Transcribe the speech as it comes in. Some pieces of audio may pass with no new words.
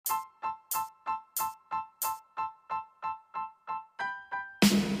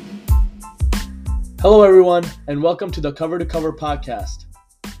Hello, everyone, and welcome to the Cover to Cover podcast.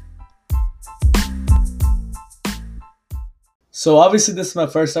 So, obviously, this is my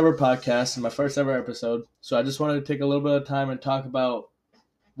first ever podcast and my first ever episode. So, I just wanted to take a little bit of time and talk about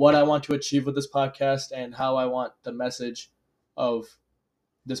what I want to achieve with this podcast and how I want the message of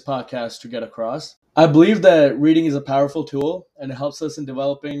this podcast to get across. I believe that reading is a powerful tool and it helps us in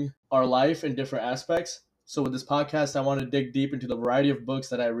developing our life in different aspects. So, with this podcast, I want to dig deep into the variety of books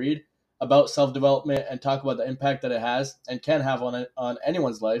that I read about self-development and talk about the impact that it has and can have on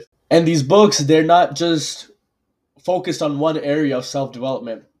anyone's life. And these books, they're not just focused on one area of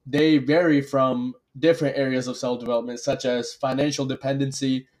self-development. They vary from different areas of self-development, such as financial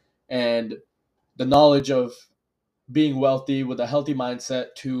dependency and the knowledge of being wealthy with a healthy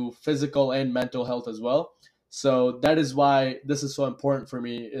mindset to physical and mental health as well. So that is why this is so important for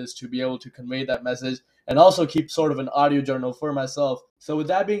me, is to be able to convey that message and also keep sort of an audio journal for myself. So with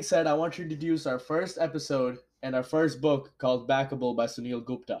that being said, I want to introduce our first episode and our first book called Backable by Suneel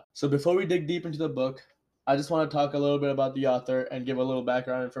Gupta. So before we dig deep into the book, I just want to talk a little bit about the author and give a little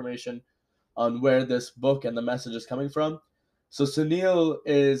background information on where this book and the message is coming from. So Suneel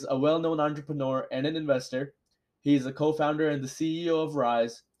is a well-known entrepreneur and an investor. He's a co-founder and the CEO of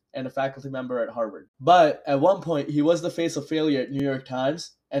Rise and a faculty member at Harvard. But at one point, he was the face of failure at New York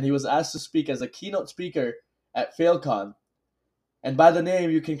Times, and he was asked to speak as a keynote speaker at FailCon. And by the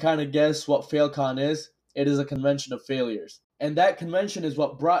name, you can kind of guess what FailCon is. It is a convention of failures. And that convention is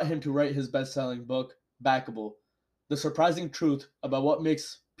what brought him to write his best-selling book, Backable, The Surprising Truth About What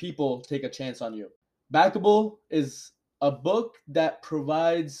Makes People Take a Chance on You. Backable is a book that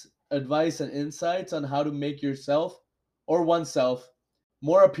provides advice and insights on how to make yourself or oneself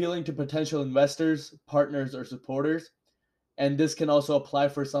more appealing to potential investors, partners, or supporters. And this can also apply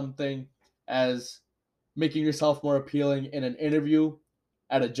for something as making yourself more appealing in an interview,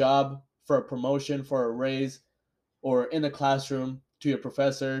 at a job, for a promotion, for a raise, or in a classroom to your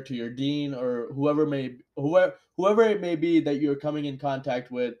professor, to your dean, or whoever it may be that you're coming in contact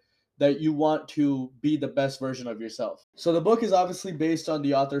with, that you want to be the best version of yourself. So the book is obviously based on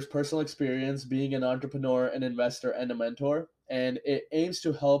the author's personal experience being an entrepreneur, an investor, and a mentor, and it aims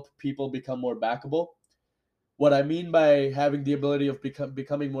to help people become more backable. What I mean by having the ability of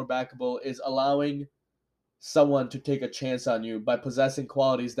becoming more backable is allowing someone to take a chance on you by possessing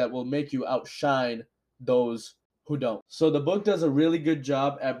qualities that will make you outshine those who don't. So the book does a really good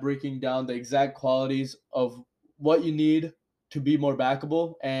job at breaking down the exact qualities of what you need to be more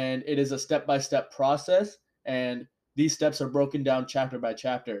backable, and it is a step-by-step process, and these steps are broken down chapter by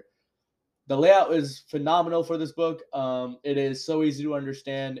chapter. The layout is phenomenal for this book. It is so easy to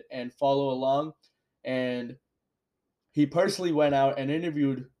understand and follow along, and he personally went out and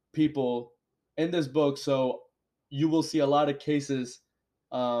interviewed people in this book, so you will see a lot of cases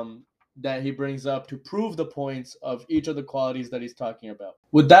that he brings up to prove the points of each of the qualities that he's talking about.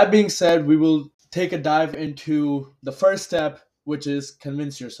 With that being said, we will take a dive into the first step, which is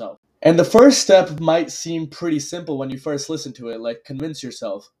convince yourself. And the first step might seem pretty simple when you first listen to it, like convince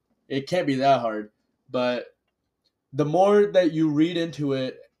yourself. It can't be that hard, but the more that you read into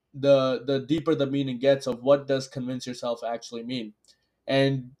it, the deeper the meaning gets of what does convince yourself actually mean.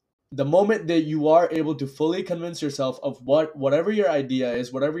 And the moment that you are able to fully convince yourself of whatever your idea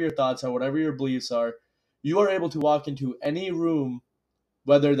is, whatever your thoughts are, whatever your beliefs are, you are able to walk into any room,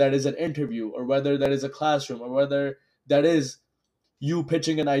 whether that is an interview or whether that is a classroom or whether that is you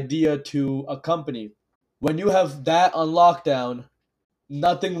pitching an idea to a company. When you have that on lockdown,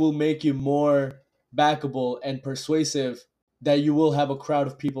 nothing will make you more backable and persuasive that you will have a crowd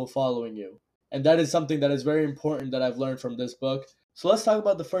of people following you. And that is something that is very important that I've learned from this book. So let's talk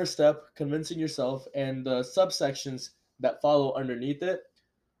about the first step, convincing yourself, and the subsections that follow underneath it.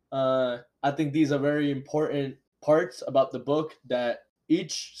 I think these are very important parts about the book, that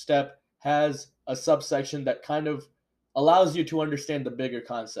each step has a subsection that kind of allows you to understand the bigger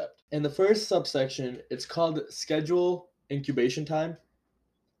concept. In the first subsection, it's called schedule incubation time.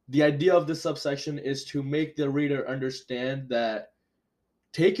 The idea of this subsection is to make the reader understand that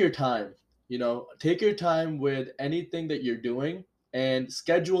take your time, take your time with anything that you're doing and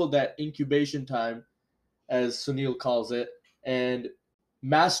schedule that incubation time, as Sunil calls it, and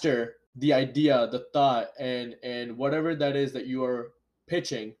master the idea, the thought, and whatever that is that you are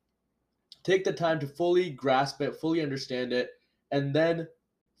pitching. Take the time to fully grasp it, fully understand it, and then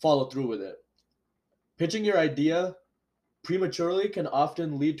follow through with it. Pitching your idea prematurely can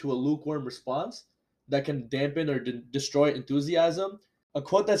often lead to a lukewarm response that can dampen or destroy enthusiasm. A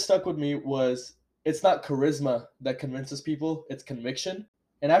quote that stuck with me was, "It's not charisma that convinces people, it's conviction."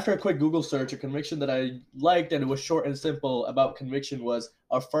 And after a quick Google search, a conviction that I liked and it was short and simple about conviction was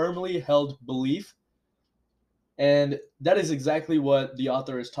a firmly held belief And that is exactly what the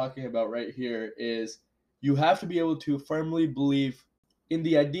author is talking about right here is you have to be able to firmly believe in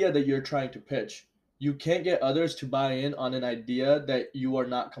the idea that you're trying to pitch. You can't get others to buy in on an idea that you are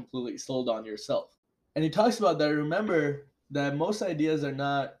not completely sold on yourself. And he talks about that. Remember that most ideas are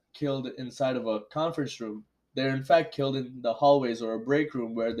not killed inside of a conference room. They're in fact killed in the hallways or a break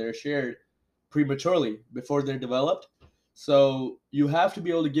room where they're shared prematurely before they're developed. So you have to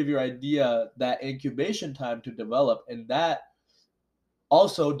be able to give your idea that incubation time to develop, and that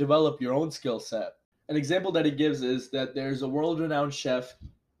also develop your own skill set. An example that he gives is that there's a world-renowned chef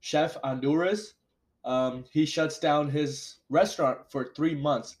Honduras. He shuts down his restaurant for 3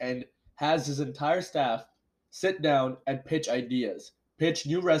 months and has his entire staff sit down and pitch ideas, pitch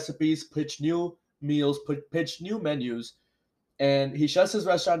new recipes, pitch new meals, pitch new menus, and he shuts his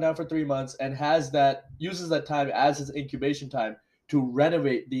restaurant down for 3 months and uses that time as his incubation time to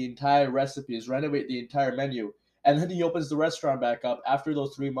renovate the entire recipes, renovate the entire menu, and then he opens the restaurant back up after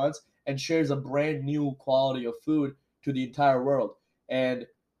those 3 months and shares a brand new quality of food to the entire world. And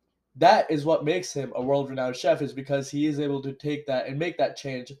that is what makes him a world-renowned chef, is because he is able to take that and make that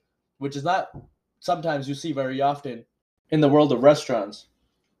change, which is not sometimes you see very often in the world of restaurants.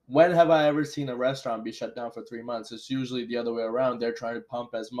 When have I ever seen a restaurant be shut down for 3 months? It's usually the other way around. They're trying to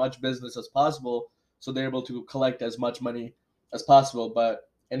pump as much business as possible so they're able to collect as much money as possible. But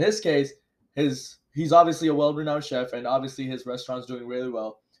in his case, he's obviously a well-renowned chef, and obviously his restaurant's doing really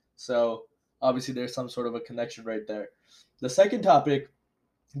well. So obviously there's some sort of a connection right there. The second topic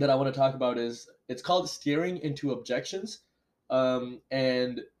that I want to talk about is it's called steering into objections.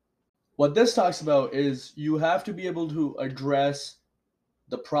 And what this talks about is you have to be able to address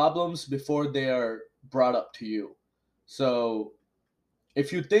the problems before they are brought up to you. So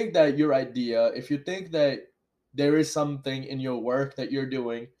if you think that your idea, if you think that there is something in your work that you're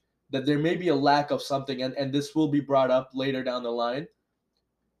doing, that there may be a lack of something, and this will be brought up later down the line,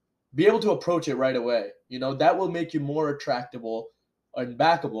 be able to approach it right away. That will make you more attractable and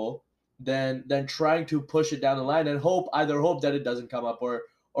backable than trying to push it down the line and hope that it doesn't come up,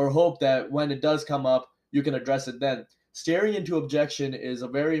 or hope that when it does come up you can address it then. Staring into objection is a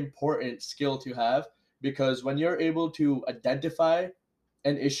very important skill to have, because when you're able to identify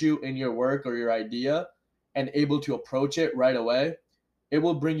an issue in your work or your idea and able to approach it right away, it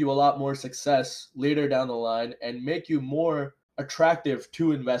will bring you a lot more success later down the line and make you more attractive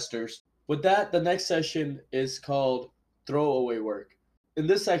to investors. With that, the next session is called throwaway work. In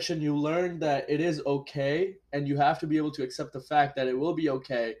this section, you learn that it is okay, and you have to be able to accept the fact that it will be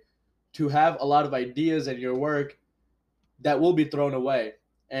okay to have a lot of ideas in your work that will be thrown away.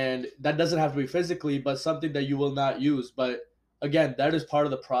 And that doesn't have to be physically, but something that you will not use. But again, that is part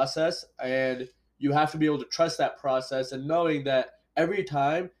of the process, and you have to be able to trust that process and knowing that every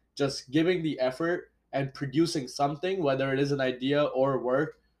time just giving the effort and producing something, whether it is an idea or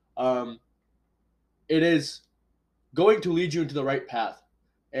work, it is going to lead you into the right path.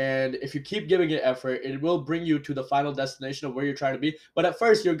 And if you keep giving it effort, it will bring you to the final destination of where you're trying to be. But at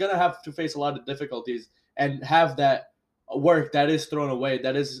first, you're going to have to face a lot of difficulties and have that work that is thrown away,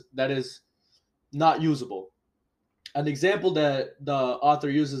 that is not usable. An example that the author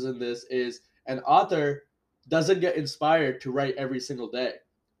uses in this is an author doesn't get inspired to write every single day,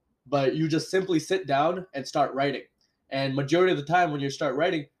 but you just simply sit down and start writing. And majority of the time when you start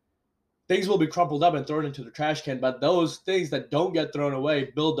writing, things will be crumpled up and thrown into the trash can, but those things that don't get thrown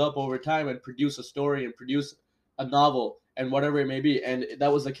away build up over time and produce a story and produce a novel and whatever it may be. And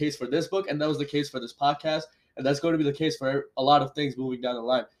that was the case for this book, and that was the case for this podcast, and that's going to be the case for a lot of things moving down the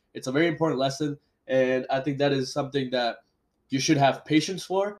line. It's a very important lesson, and I think that is something that you should have patience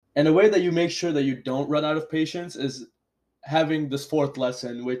for. And a way that you make sure that you don't run out of patience is having this fourth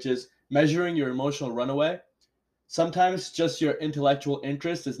lesson, which is measuring your emotional runaway. Sometimes just your intellectual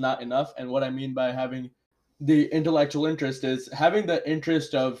interest is not enough. And what I mean by having the intellectual interest is having the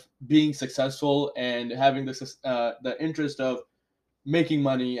interest of being successful and having the interest of making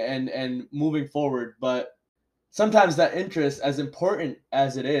money and moving forward. But sometimes that interest, as important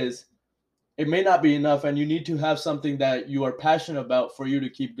as it is, it may not be enough, and you need to have something that you are passionate about for you to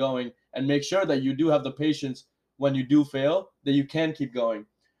keep going and make sure that you do have the patience when you do fail, that you can keep going.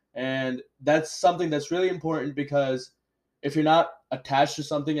 And that's something that's really important, because if you're not attached to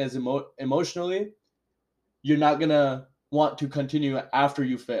something as emotionally, you're not going to want to continue after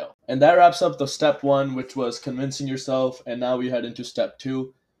you fail. And that wraps up the step one, which was convincing yourself. And now we head into step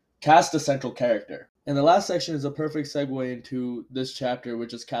two, cast a central character. And the last section is a perfect segue into this chapter,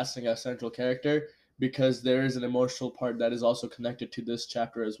 which is casting a central character, because there is an emotional part that is also connected to this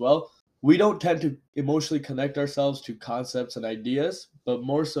chapter as well. We don't tend to emotionally connect ourselves to concepts and ideas, but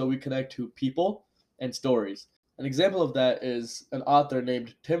more so we connect to people and stories. An example of that is an author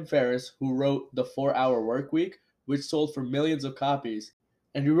named Tim Ferriss who wrote The 4 Hour Work Week, which sold for millions of copies.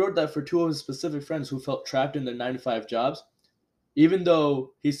 And he wrote that for two of his specific friends who felt trapped in their 9 to 5 jobs. Even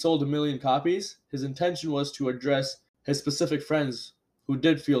though he sold a million copies, his intention was to address his specific friends who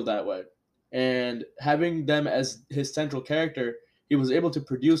did feel that way. And having them as his central character, he was able to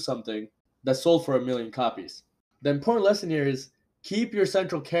produce something that sold for a million copies. The important lesson here is keep your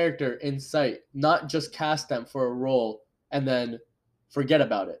central character in sight, not just cast them for a role and then forget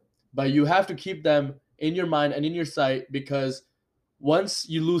about it. But you have to keep them in your mind and in your sight, because once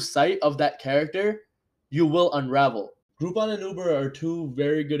you lose sight of that character, you will unravel. Groupon and Uber are two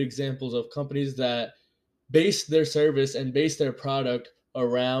very good examples of companies that base their service and base their product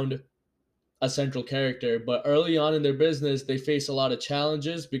around a central character. But early on in their business, they face a lot of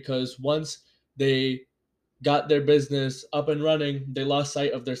challenges because once they got their business up and running, they lost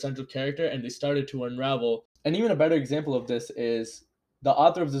sight of their central character and they started to unravel. And even a better example of this is the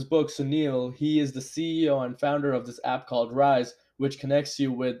author of this book, Suneel. He is the CEO and founder of this app called Rise, which connects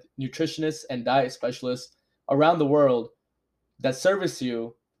you with nutritionists and diet specialists around the world that service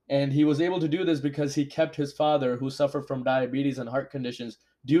you. And he was able to do this because he kept his father, who suffered from diabetes and heart conditions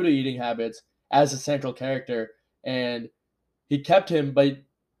due to eating habits, as a central character. And he kept him, but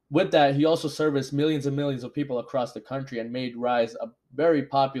with that, he also serviced millions and millions of people across the country and made Rise a very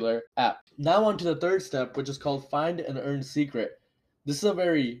popular app. Now, on to the third step, which is called Find and Earn Secret. This is a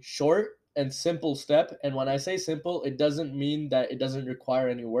very short and simple step. And when I say simple, it doesn't mean that it doesn't require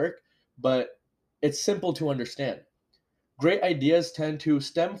any work, but it's simple to understand. Great ideas tend to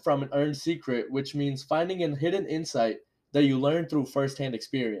stem from an earned secret, which means finding a hidden insight that you learn through firsthand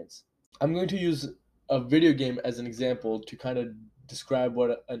experience. I'm going to use a video game as an example to kind of describe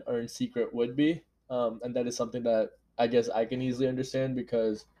what an earned secret would be. And that is something that I guess I can easily understand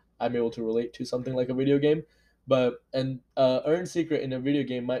because I'm able to relate to something like a video game. But an earned secret in a video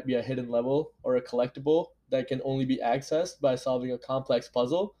game might be a hidden level or a collectible that can only be accessed by solving a complex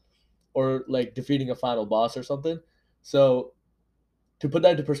puzzle or like defeating a final boss or something. So, to put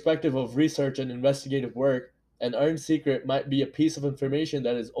that into perspective of research and investigative work, an earned secret might be a piece of information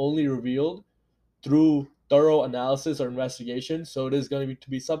that is only revealed through thorough analysis or investigation. So it is going to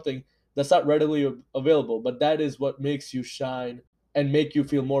be something that's not readily available, but that is what makes you shine and make you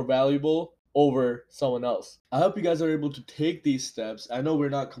feel more valuable over someone else. I hope you guys are able to take these steps. I know we're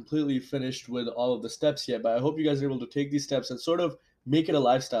not completely finished with all of the steps yet, but I hope you guys are able to take these steps and sort of make it a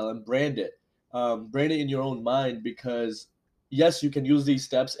lifestyle and brand it. Brand it in your own mind, because yes, you can use these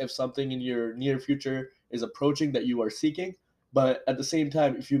steps if something in your near future is approaching that you are seeking. But at the same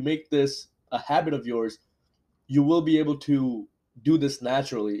time, if you make this a habit of yours, you will be able to do this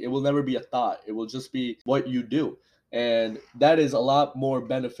naturally. It will never be a thought. It will just be what you do. And that is a lot more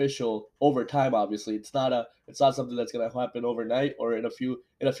beneficial over time. Obviously, it's not something that's going to happen overnight or in a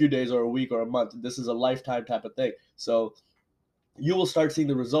few days or a week or a month. This is a lifetime type of thing. So you will start seeing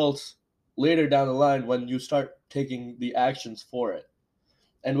the results later down the line when you start taking the actions for it.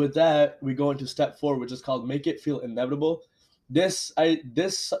 And with that, we go into step 4, which is called make it feel inevitable. This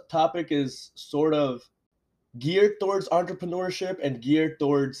topic is sort of geared towards entrepreneurship and geared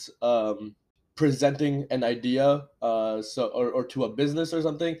towards presenting an idea, or to a business or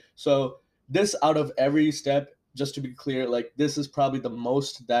something. So this, out of every step, just to be clear, like this is probably the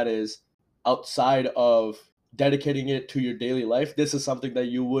most that is outside of dedicating it to your daily life. This is something that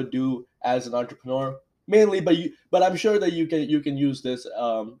you would do as an entrepreneur mainly, but I'm sure that you can use this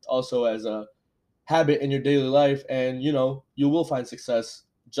also as a habit in your daily life, and you will find success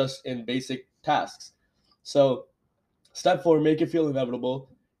just in basic tasks. So step 4, make it feel inevitable.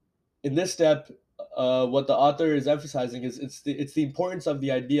 In this step, what the author is emphasizing is it's the importance of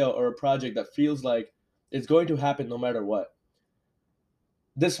the idea or a project that feels like it's going to happen no matter what.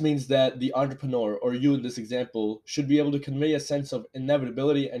 This means that the entrepreneur, or you in this example, should be able to convey a sense of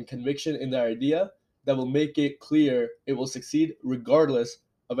inevitability and conviction in their idea that will make it clear it will succeed regardless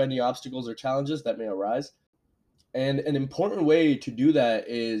of any obstacles or challenges that may arise. And an important way to do that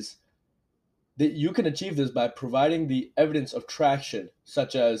is that you can achieve this by providing the evidence of traction,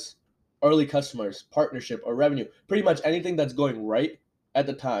 such as early customers, partnership, or revenue. Pretty much anything that's going right at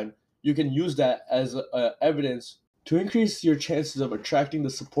the time, you can use that as evidence to increase your chances of attracting the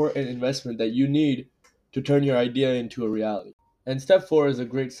support and investment that you need to turn your idea into a reality. And step 4 is a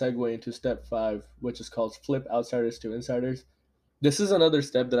great segue into step 5, which is called flip outsiders to insiders. This is another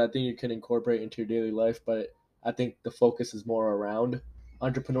step that I think you can incorporate into your daily life, but I think the focus is more around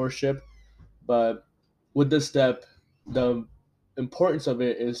entrepreneurship. But with this step, the importance of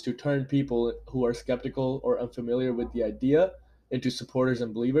it is to turn people who are skeptical or unfamiliar with the idea into supporters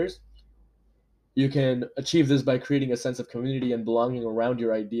and believers. You can achieve this by creating a sense of community and belonging around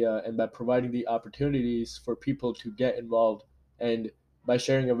your idea, and by providing the opportunities for people to get involved, and by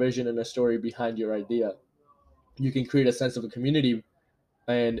sharing a vision and a story behind your idea. You can create a sense of a community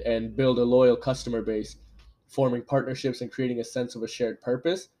and build a loyal customer base, forming partnerships and creating a sense of a shared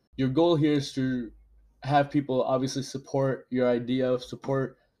purpose. Your goal here is to have people obviously support your idea,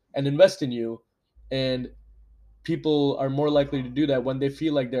 support and invest in you, and people are more likely to do that when they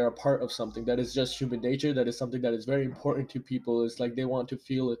feel like they're a part of something. That is just human nature. That is something that is very important to people. It's like they want to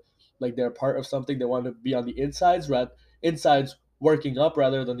feel like they're a part of something. They want to be on the insides, rather insides working up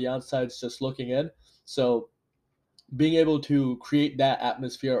rather than the outsides just looking in. So being able to create that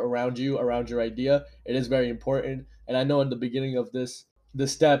atmosphere around you, around your idea, it is very important. And I know in the beginning of this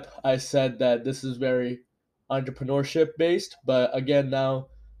step, I said that this is very entrepreneurship based, but again, now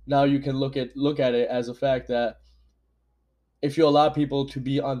you can look at it as a fact that if you allow people to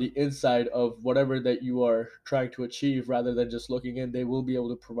be on the inside of whatever that you are trying to achieve rather than just looking in, they will be able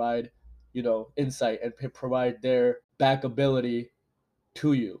to provide, insight and provide their backability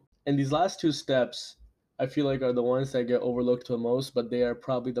to you. And these last two steps, I feel like are the ones that get overlooked the most, but they are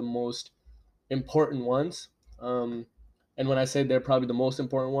probably the most important ones. Um, and when I say they're probably the most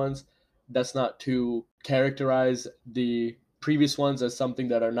important ones, that's not to characterize the previous ones as something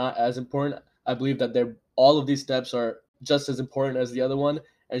that are not as important. I believe that they're all of these steps are just as important as the other one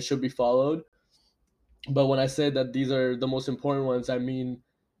and should be followed. But when I say that these are the most important ones, I mean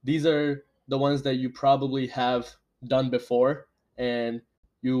these are the ones that you probably have done before, and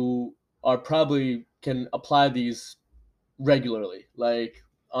you are probably can apply these regularly, like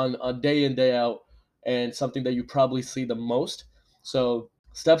on day in day out, and something that you probably see the most. So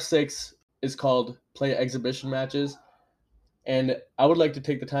step 6 is called play exhibition matches, and I would like to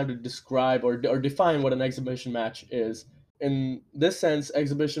take the time to describe or define what an exhibition match is. In this sense,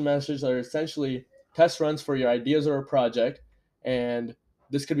 exhibition matches are essentially test runs for your ideas or a project, and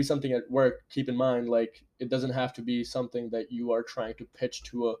this could be something at work. Keep in mind, like it doesn't have to be something that you are trying to pitch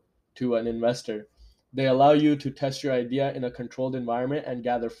to an investor. They allow you to test your idea in a controlled environment and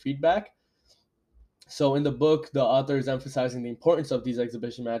gather feedback. So in the book, the author is emphasizing the importance of these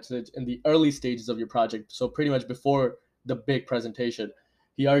exhibition matches in the early stages of your project. So pretty much before the big presentation.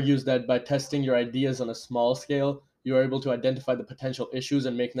 He argues that by testing your ideas on a small scale, you are able to identify the potential issues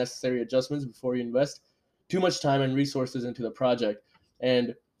and make necessary adjustments before you invest too much time and resources into the project.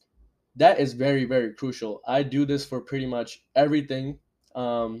 And that is very, very crucial. I do this for pretty much everything,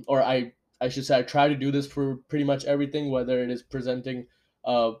 or I should say I try to do this for pretty much everything, whether it is presenting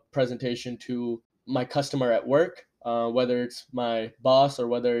a presentation to my customer at work, whether it's my boss or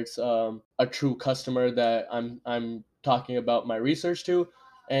whether it's a true customer that I'm talking about my research to.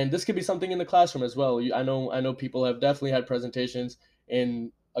 And this could be something in the classroom as well. I know people have definitely had presentations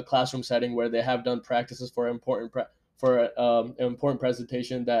in a classroom setting where they have done practices for an important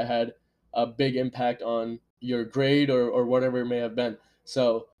presentation that had a big impact on your grade or whatever it may have been.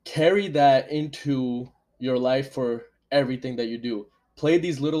 So carry that into your life for everything that you do. Play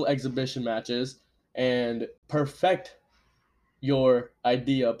these little exhibition matches and perfect your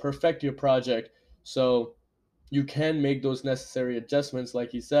idea, perfect your project, so you can make those necessary adjustments,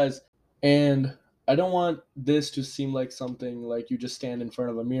 like he says. And I don't want this to seem like something like you just stand in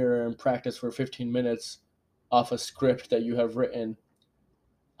front of a mirror and practice for 15 minutes off a script that you have written.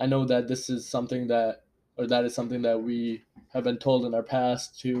 I know that this is something that, or that is something that we have been told in our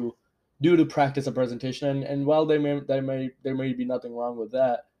past to do to practice a presentation. And while there may be nothing wrong with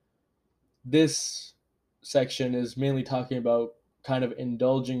that, this section is mainly talking about kind of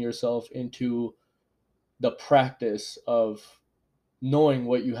indulging yourself into the practice of knowing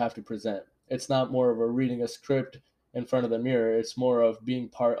what you have to present. It's not more of a reading a script in front of the mirror. It's more of being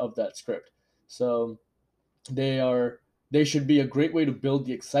part of that script. So they are they should be a great way to build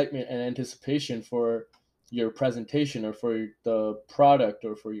the excitement and anticipation for your presentation or for the product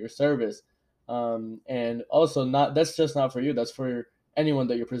or for your service. And also, not that's just not for you, that's for anyone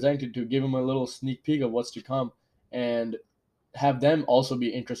that you're presenting to. Give them a little sneak peek of what's to come and have them also be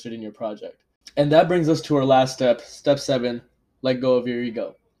interested in your project. And that brings us to our last step, step 7: let go of your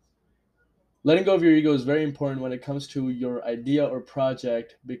ego. Letting go of your ego is very important when it comes to your idea or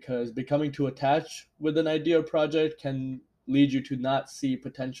project, because becoming too attached with an idea or project can lead you to not see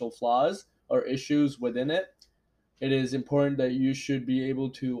potential flaws or issues within it. It is important that you should be able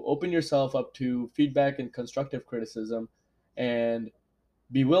to open yourself up to feedback and constructive criticism, and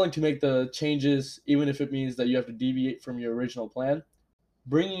be willing to make the changes, even if it means that you have to deviate from your original plan.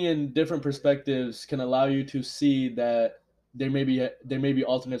 Bringing in different perspectives can allow you to see that there may be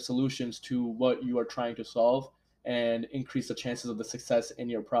alternate solutions to what you are trying to solve, and increase the chances of the success in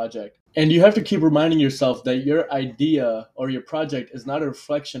your project. And you have to keep reminding yourself that your idea or your project is not a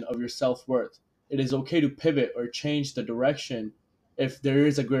reflection of your self-worth. It is okay to pivot or change the direction if there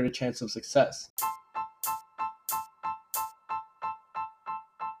is a greater chance of success.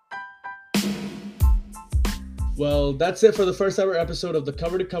 Well, that's it for the first ever episode of the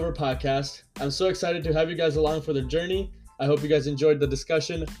Cover to Cover podcast. I'm so excited to have you guys along for the journey. I hope you guys enjoyed the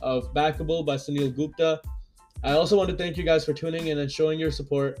discussion of Backable by Suneel Gupta. I also want to thank you guys for tuning in and showing your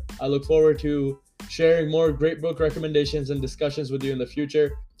support. I look forward to sharing more great book recommendations and discussions with you in the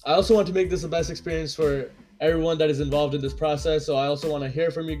future. I also want to make this the best experience for everyone that is involved in this process. So I also want to hear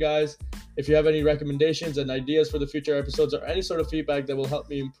from you guys. If you have any recommendations and ideas for the future episodes or any sort of feedback that will help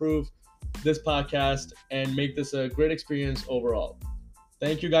me improve this podcast and make this a great experience overall.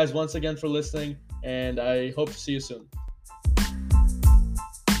 Thank you guys once again for listening, and I hope to see you soon.